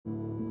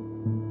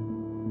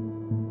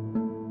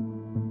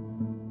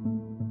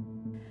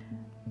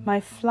My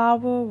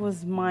flower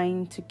was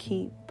mine to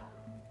keep,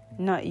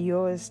 not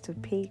yours to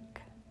pick.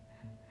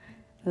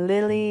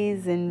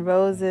 Lilies and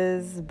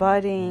roses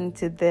budding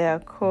to their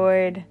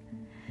accord.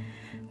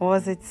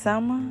 Was it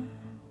summer?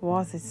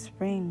 Was it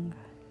spring?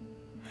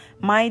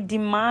 My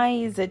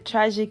demise, a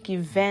tragic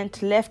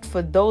event left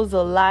for those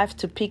alive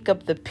to pick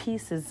up the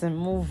pieces and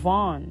move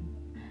on.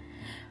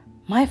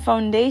 My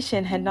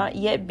foundation had not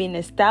yet been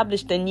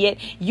established, and yet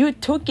you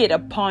took it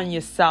upon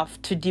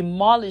yourself to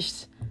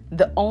demolish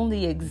the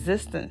only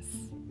existence.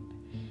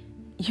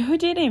 You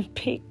didn't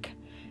pick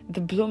the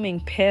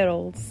blooming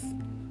petals.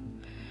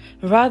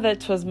 Rather,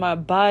 'twas my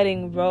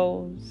budding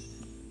rose.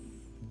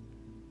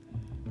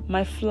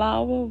 My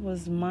flower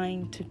was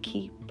mine to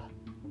keep,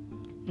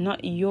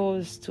 not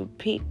yours to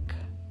pick.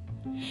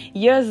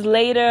 Years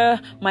later,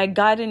 my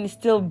garden is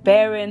still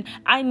barren.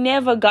 I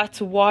never got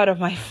to water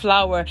my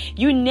flower.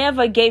 You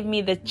never gave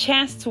me the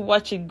chance to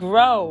watch it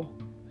grow.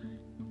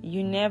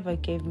 You never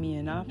gave me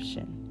an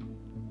option.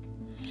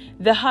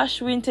 The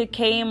harsh winter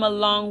came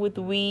along with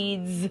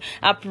weeds,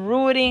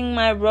 uprooting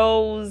my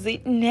rose.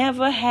 It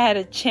never had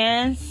a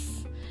chance.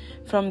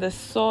 From the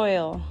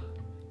soil,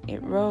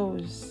 it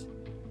rose,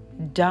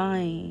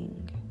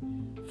 dying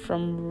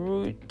from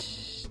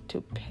root to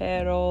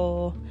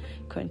petal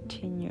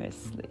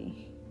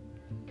continuously.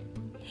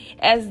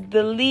 As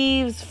the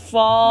leaves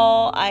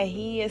fall, I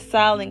hear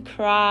silent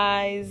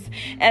cries.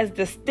 As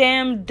the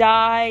stem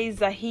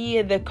dies, I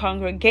hear the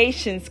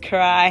congregations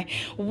cry.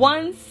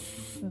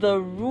 Once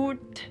the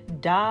root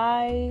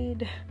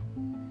died,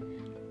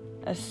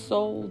 a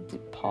soul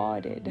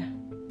departed.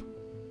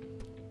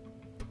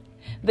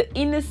 The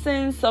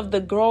innocence of the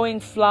growing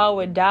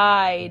flower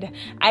died.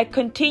 I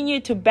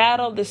continue to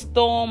battle the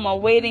storm,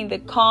 awaiting the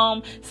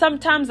calm.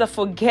 Sometimes I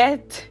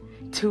forget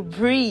to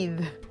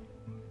breathe.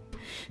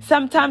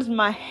 Sometimes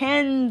my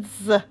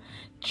hands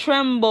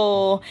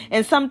tremble,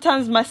 and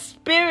sometimes my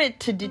spirit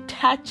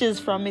detaches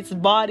from its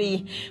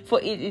body,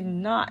 for it is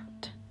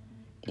not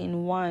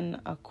in one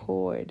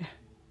accord.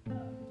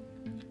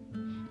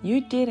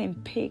 You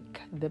didn't pick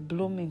the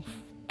blooming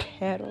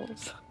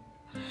petals.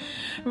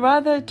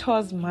 Rather,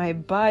 'twas my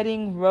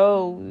budding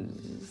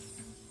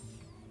rose.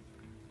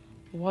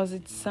 Was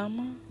it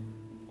summer?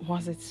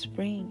 Was it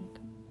spring?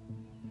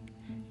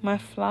 My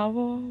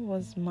flower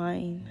was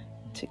mine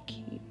to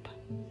keep,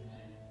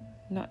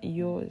 not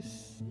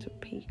yours to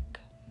pick.